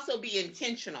to also be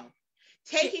intentional.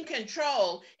 Taking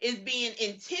control is being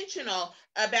intentional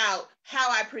about how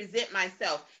I present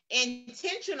myself,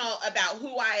 intentional about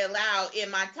who I allow in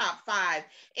my top 5,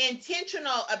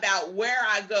 intentional about where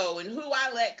I go and who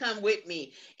I let come with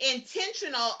me,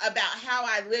 intentional about how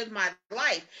I live my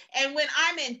life. And when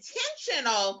I'm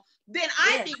intentional, then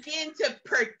I begin to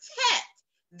protect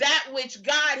that which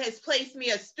God has placed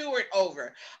me a steward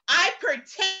over. I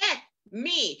protect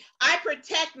me. I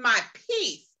protect my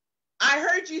peace. I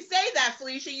heard you say that,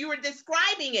 Felicia. You were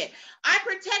describing it. I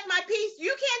protect my peace. You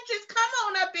can't just come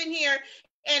on up in here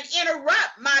and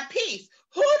interrupt my peace.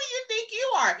 Who do you think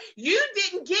you are? You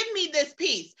didn't give me this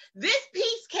peace. This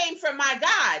peace came from my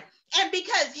God. And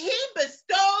because he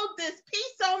bestowed this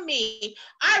peace on me,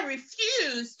 I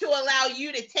refuse to allow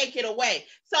you to take it away.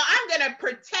 So I'm going to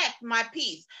protect my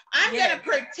peace. I'm going to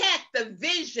protect the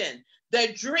vision,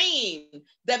 the dream,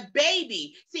 the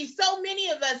baby. See, so many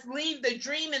of us leave the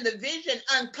dream and the vision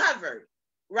uncovered,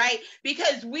 right?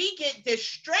 Because we get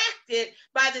distracted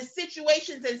by the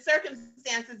situations and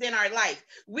circumstances in our life.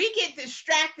 We get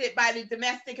distracted by the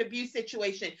domestic abuse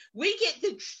situation. We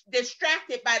get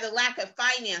distracted by the lack of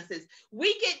finances.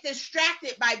 We get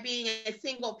distracted by being a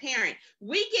single parent.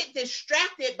 We get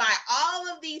distracted by all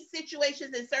of these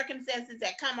situations and circumstances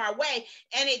that come our way,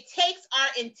 and it takes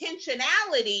our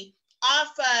intentionality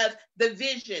off of the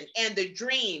vision and the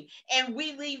dream, and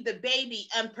we leave the baby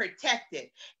unprotected.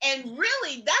 And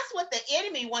really, that's what the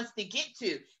enemy wants to get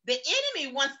to. The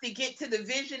enemy wants to get to the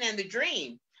vision and the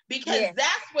dream, because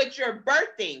that's what you're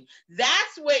birthing.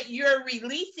 That's what you're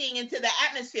releasing into the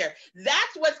atmosphere.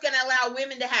 That's what's going to allow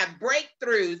women to have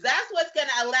breakthroughs. That's what's going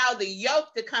to allow the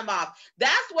yoke to come off.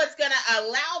 That's what's going to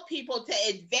allow people to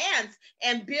advance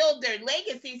and build their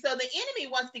legacy. So the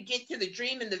enemy wants to get to the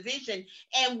dream and the vision,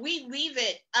 and we leave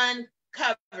it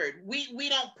uncovered. We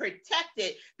don't protect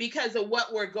it because of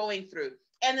what we're going through.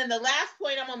 And then the last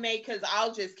point I'm gonna make, because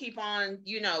I'll just keep on,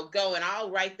 going.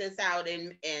 I'll write this out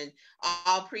and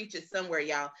I'll preach it somewhere,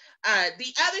 y'all.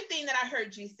 The other thing that I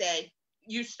heard you say,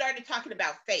 you started talking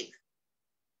about faith,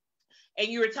 and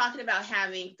you were talking about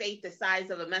having faith the size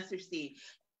of a mustard seed,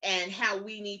 and how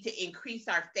we need to increase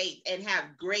our faith and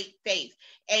have great faith.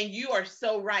 And you are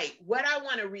so right. What I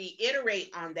want to reiterate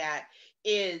on that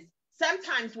is,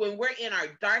 sometimes when we're in our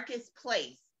darkest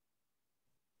place,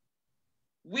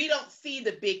 we don't see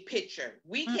the big picture.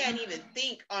 We can't even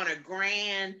think on a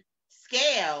grand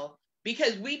scale,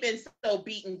 because we've been so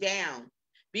beaten down,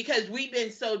 because we've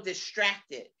been so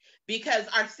distracted, because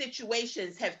our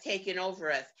situations have taken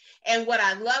over us. And what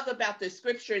I love about the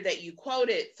scripture that you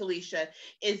quoted, Felicia,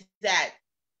 is that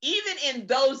even in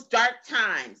those dark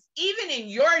times, even in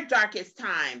your darkest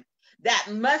time, that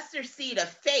mustard seed of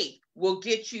faith will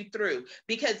get you through,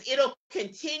 because it'll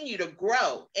continue to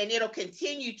grow, and it'll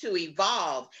continue to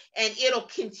evolve, and it'll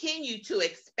continue to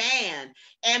expand.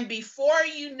 And before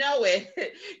you know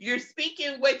it, you're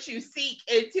speaking what you seek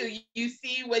until you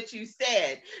see what you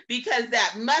said, because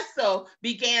that muscle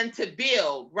began to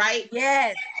build, right?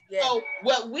 Yes. So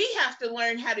what we have to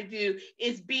learn how to do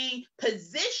is be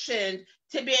positioned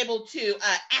to be able to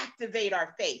activate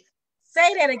our faith.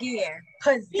 Say that again. We have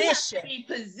to Position. be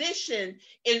positioned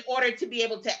in order to be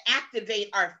able to activate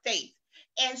our faith.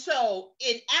 And so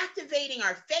in activating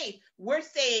our faith, we're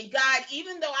saying, God,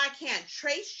 even though I can't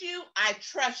trace you, I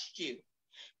trust you.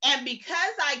 And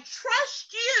because I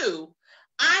trust you,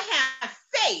 I have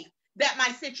faith that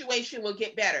my situation will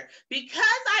get better. Because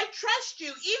I trust you,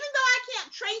 even though I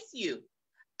can't trace you,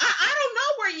 I don't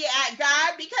know where you're at,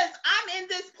 God, because I'm in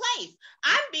this place.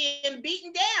 I'm being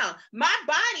beaten down. My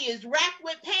body is racked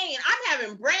with pain. I'm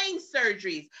having brain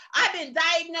surgeries. I've been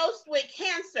diagnosed with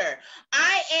cancer.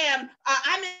 I'm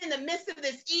in the midst of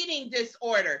this eating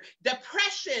disorder.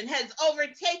 Depression has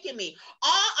overtaken me.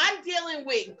 I'm dealing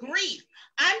with grief.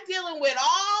 I'm dealing with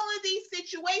all of these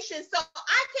situations. So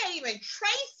I can't even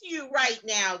trace you right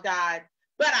now, God,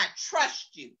 but I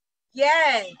trust you.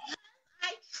 Yes.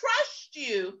 I trust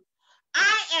you.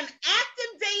 I am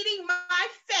activating my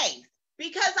faith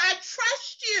because I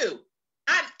trust you.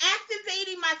 I'm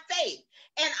activating my faith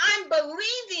and I'm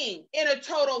believing in a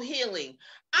total healing.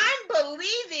 I'm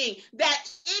believing that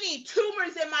any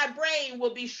tumors in my brain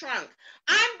will be shrunk.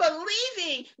 I'm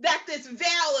believing that this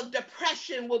veil of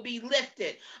depression will be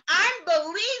lifted. I'm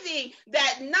believing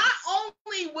that not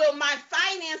only will my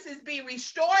finances be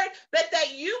restored, but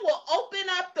that you will open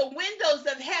up the windows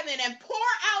of heaven and pour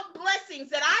out blessings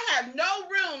that I have no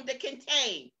room to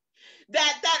contain.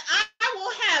 That I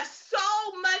will have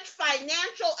so much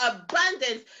financial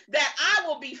abundance that I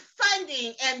will be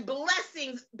funding and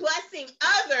blessing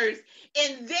others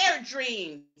in their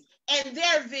dreams and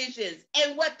their visions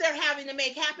and what they're having to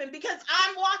make happen because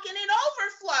I'm walking in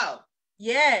overflow.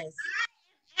 Yes.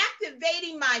 I'm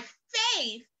activating my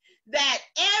faith that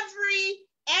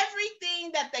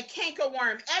everything that the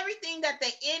cankerworm, everything that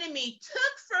the enemy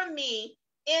took from me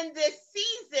in this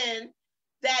season,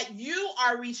 that you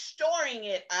are restoring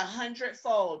it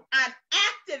 100-fold. I'm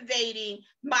activating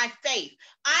my faith.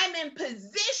 I'm in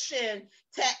position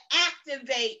to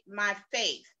activate my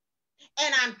faith.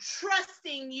 And I'm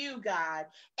trusting you, God.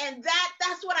 And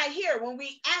that's what I hear. When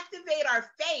we activate our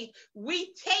faith,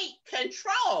 we take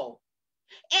control.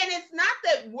 And it's not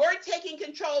that we're taking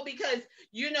control because,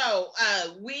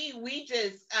 we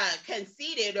just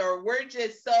conceited or we're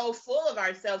just so full of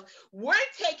ourselves. We're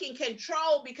taking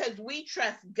control because we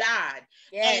trust God.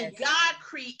 Yes. And God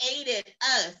created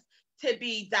us to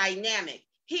be dynamic.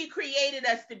 He created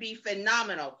us to be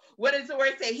phenomenal. What does the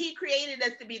word say? He created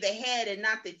us to be the head and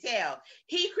not the tail.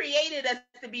 He created us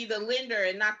to be the lender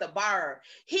and not the borrower.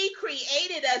 He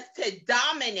created us to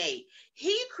dominate.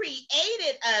 He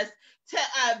created us to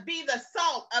be the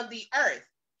salt of the earth.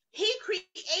 He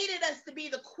created us to be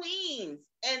the queens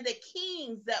and the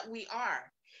kings that we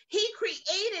are. He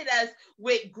created us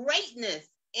with greatness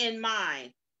in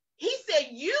mind. He said,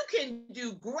 you can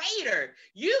do greater.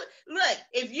 Look,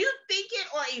 if you think it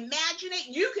or imagine it,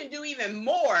 you can do even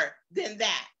more than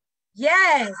that.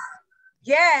 Yes.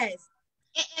 Yes.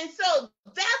 And so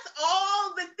that's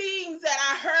all the things that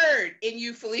I heard in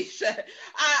you, Felicia.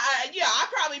 I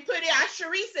probably put it,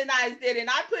 Sharicenized it, and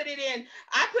I put it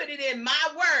in my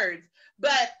words.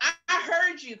 But I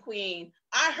heard you, Queen.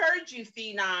 I heard you,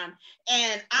 Phenom.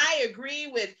 And I agree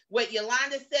with what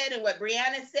Yolanda said and what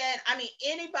Brianna said. I mean,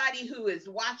 anybody who is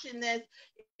watching this,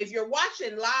 if you're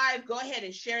watching live, go ahead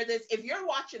and share this. If you're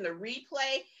watching the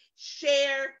replay,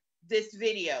 share this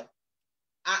video.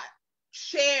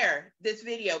 Share this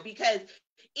video, because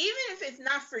even if it's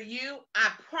not for you, I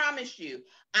promise you,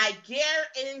 I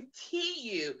guarantee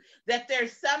you that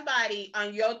there's somebody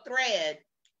on your thread,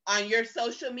 on your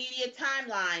social media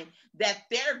timeline, that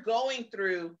they're going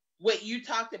through what you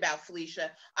talked about, Felicia.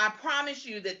 I promise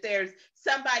you that there's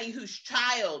somebody whose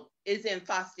child is in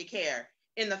foster care,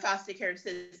 in the foster care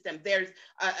system. There's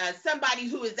somebody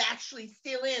who is actually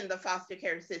still in the foster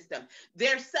care system.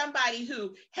 There's somebody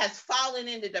who has fallen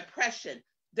into depression.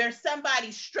 There's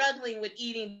somebody struggling with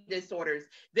eating disorders.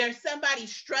 There's somebody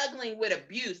struggling with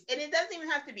abuse. And it doesn't even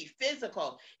have to be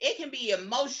physical. It can be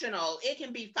emotional. It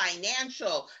can be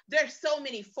financial. There's so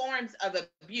many forms of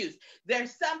abuse.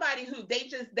 There's somebody who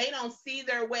they don't see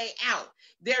their way out.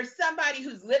 There's somebody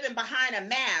who's living behind a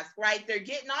mask, right? They're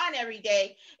getting on every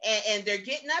day and they're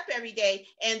getting up every day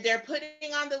and they're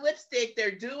putting on the lipstick.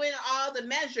 They're doing all the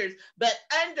measures, but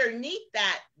underneath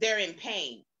that, they're in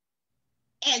pain.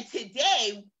 And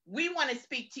today, we want to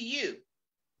speak to you.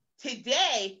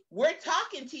 Today, we're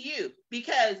talking to you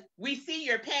because we see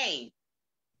your pain.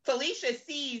 Felicia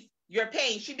sees your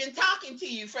pain. She's been talking to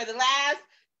you for the last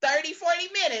 30, 40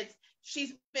 minutes.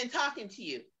 She's been talking to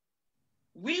you.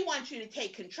 We want you to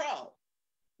take control.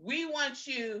 We want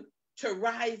you to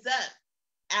rise up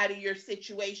out of your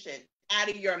situation, out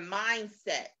of your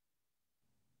mindset.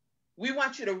 We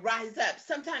want you to rise up.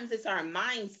 Sometimes it's our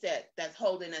mindset that's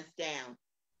holding us down.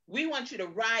 We want you to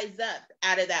rise up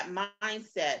out of that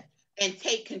mindset and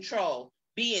take control,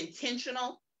 be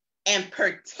intentional, and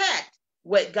protect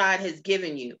what God has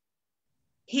given you.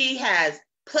 He has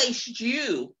placed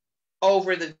you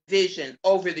over the vision,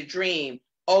 over the dream,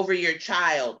 over your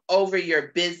child, over your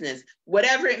business,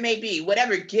 whatever it may be,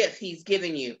 whatever gift he's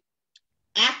given you.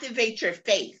 Activate your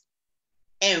faith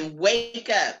and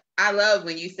wake up. I love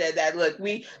when you said that. Look,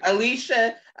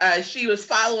 Alicia, she was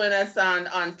following us on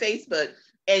Facebook,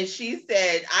 and she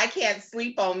said, I can't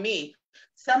sleep on me.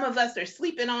 Some of us are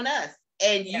sleeping on us.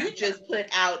 And you just put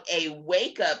out a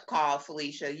wake up call,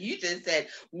 Felicia. You just said,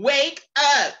 wake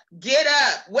up, get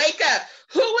up, wake up.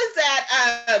 Who was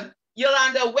that?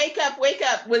 Yolanda, wake up, wake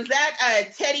up. Was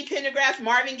that Teddy Pendergrass,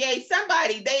 Marvin Gaye?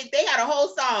 Somebody, they had a whole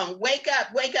song. Wake up,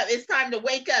 it's time to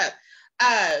wake up.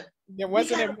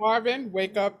 Wasn't it Marvin?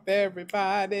 Wake up,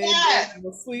 everybody. Yes.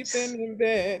 We're sleeping in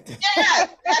bed.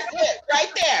 Yes, that's it.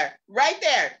 Right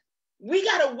there. We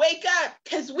got to wake up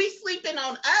because we sleeping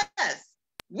on us.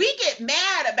 We get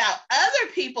mad about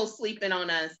other people sleeping on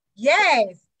us.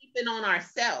 Yes. Sleeping on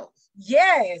ourselves.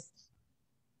 Yes.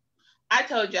 I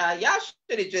told y'all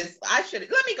should have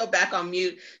let me go back on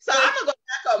mute. So I'm gonna go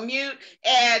back on mute.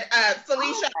 And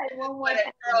Felicia,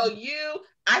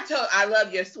 I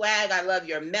love your swag, I love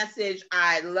your message,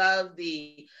 I love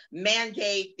the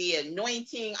mandate, the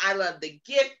anointing, I love the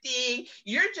gifting.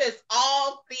 You're just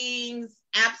all things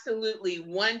absolutely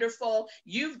wonderful.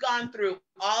 You've gone through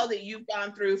all that you've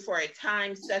gone through for a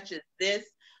time such as this.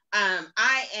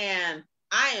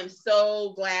 I am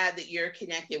so glad that you're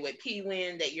connected with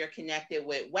PWIN, that you're connected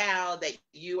with WOW, that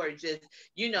you are just,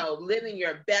 living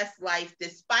your best life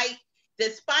despite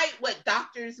what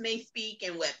doctors may speak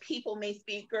and what people may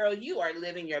speak. Girl, you are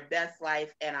living your best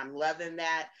life, and I'm loving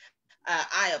that.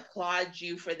 I applaud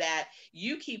you for that.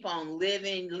 You keep on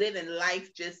living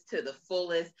life just to the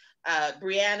fullest.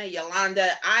 Brianna,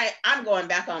 Yolanda, I'm going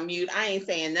back on mute. I ain't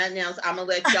saying nothing else. I'm gonna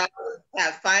let y'all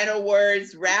have final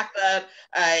words, wrap up.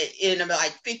 In about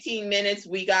like 15 minutes,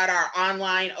 we got our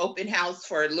online open house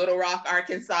for Little Rock,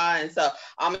 Arkansas. And so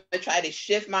I'm gonna try to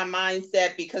shift my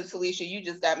mindset because Felicia, you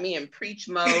just got me in preach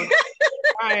mode.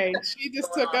 Right. She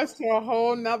just took us to a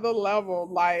whole nother level.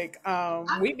 Like,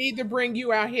 we need to bring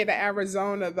you out here to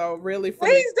Arizona, though, really,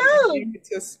 please do,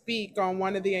 to speak on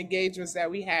one of the engagements that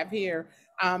we have here,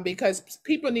 because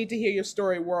people need to hear your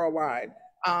story worldwide,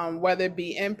 whether it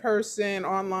be in person,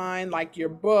 online, like your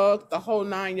book, the whole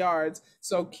 9 yards.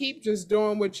 So keep just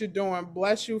doing what you're doing.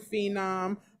 Bless you,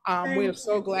 Phenom. We're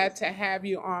so glad to have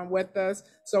you on with us.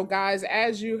 So, guys,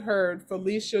 as you heard,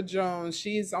 Felicia Jones,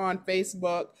 she's on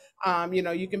Facebook.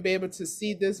 You can be able to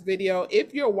see this video.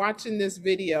 If you're watching this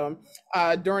video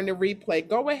during the replay,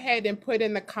 go ahead and put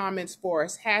in the comments for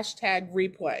us,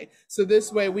 #replay. So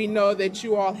this way we know that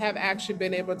you all have actually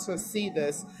been able to see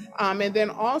this. And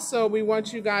then also we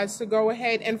want you guys to go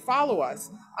ahead and follow us.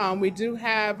 We do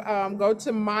have, go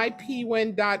to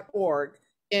mypwen.org.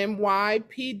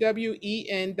 mypwen.org,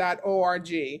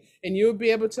 and you'll be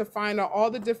able to find out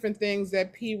all the different things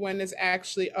that PWIN is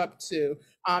actually up to.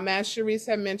 As Sharice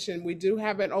had mentioned, we do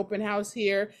have an open house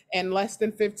here in less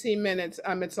than 15 minutes.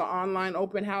 It's an online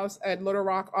open house at Little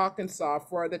Rock, Arkansas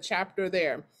for the chapter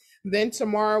there. Then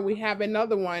tomorrow we have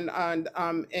another one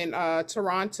in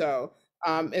Toronto.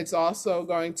 It's also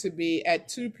going to be at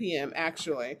 2 p.m.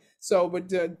 actually. So, but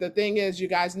the thing is, you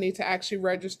guys need to actually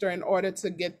register in order to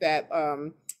get that,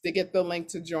 to get the link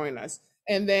to join us.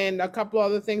 And then a couple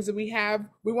other things that we have,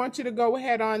 we want you to go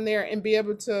ahead on there and be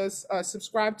able to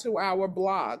subscribe to our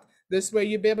blog. This way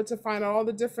you'll be able to find all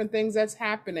the different things that's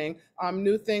happening,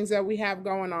 new things that we have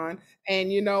going on.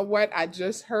 And you know what? I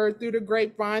just heard through the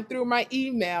grapevine, through my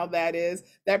email, that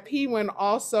PWIN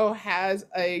also has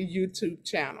a YouTube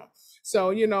channel.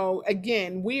 So,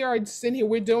 again, we are sitting here,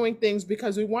 we're doing things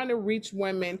because we want to reach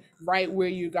women right where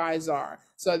you guys are.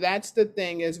 So that's the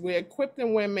thing, is we're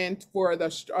equipping women for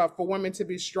women to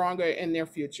be stronger in their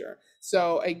future.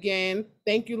 So again,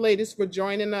 thank you ladies for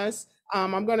joining us.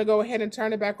 I'm going to go ahead and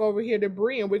turn it back over here to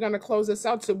Bree, and we're going to close this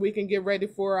out so we can get ready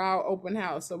for our open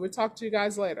house. So we'll talk to you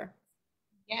guys later.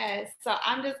 Yes, so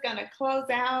I'm just going to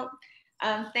close out.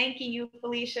 Thanking you,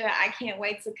 Felicia. I can't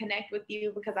wait to connect with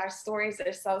you because our stories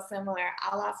are so similar.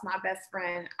 I lost my best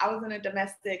friend. I was in a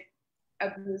domestic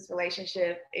abuse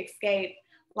relationship, escaped,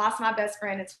 lost my best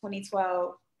friend in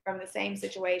 2012 from the same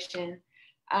situation.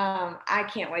 I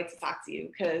can't wait to talk to you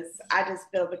because I just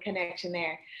feel the connection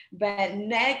there. But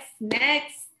next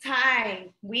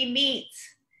time we meet,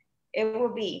 it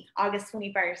will be August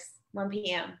 21st, 1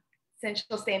 p.m.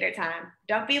 Central Standard Time.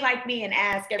 Don't be like me and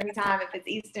ask every time if it's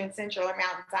Eastern, Central, or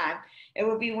Mountain Time. It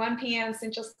will be 1 p.m.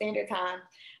 Central Standard Time.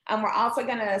 We're also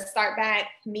going to start back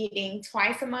meeting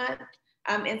twice a month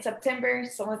in September.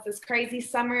 So once this crazy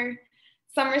summer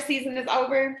season is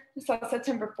over, so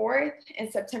September 4th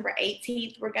and September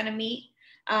 18th, we're going to meet,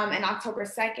 and October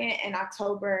 2nd and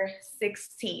October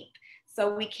 16th.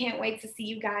 So we can't wait to see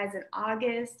you guys in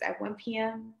August at 1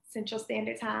 p.m. Central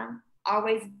Standard Time.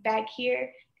 Always back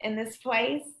here in this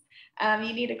place.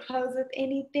 You need to close with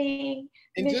anything,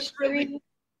 Miss Sheree?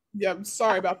 Yeah, I'm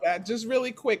sorry about that. Just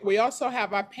really quick, we also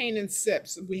have our paint and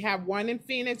sips. We have one in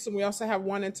Phoenix and we also have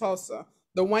one in Tulsa.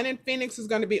 The one in Phoenix is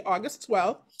going to be August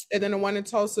 12th, and then the one in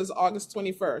Tulsa is August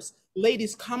 21st.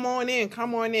 Ladies, come on in,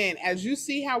 come on in. As you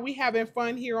see how we having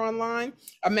fun here online,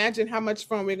 imagine how much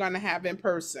fun we're going to have in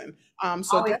person.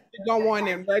 So definitely go on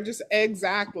and register.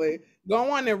 Exactly.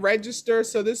 Go on and register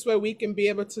so this way we can be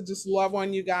able to just love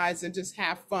on you guys and just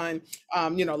have fun.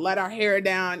 Let our hair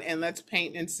down and let's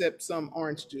paint and sip some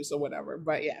orange juice or whatever.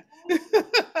 But yeah.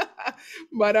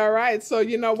 But all right. So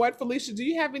you know what, Felicia, do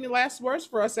you have any last words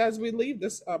for us as we leave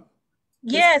this up?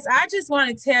 Yes, I just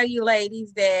want to tell you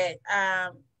ladies that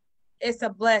it's a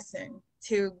blessing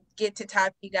to get to talk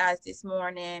to you guys this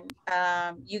morning.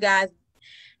 You guys,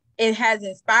 it has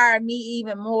inspired me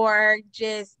even more.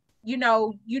 Just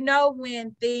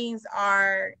when things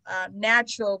are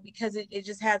natural, because it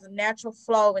just has a natural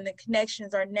flow and the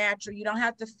connections are natural. You don't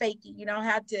have to fake it. You don't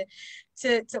have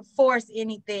to force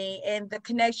anything. And the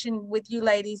connection with you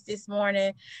ladies this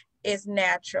morning is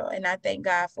natural. And I thank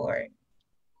God for it.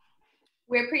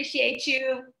 We appreciate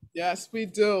you. Yes, we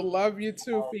do. Love you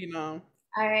too, Phenom.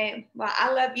 All right. Well,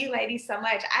 I love you ladies so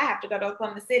much. I have to go to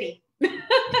Oklahoma City.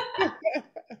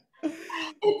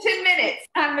 In 10 minutes,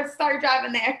 I'm going to start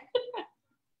driving there.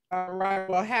 All right.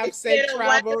 Well, have safe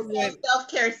travels.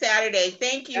 Self-Care Saturday.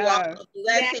 Thank you all.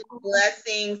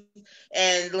 Blessings.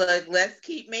 And look, let's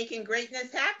keep making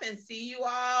greatness happen. See you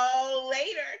all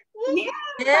later.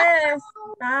 Yes.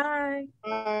 Bye.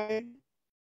 Bye.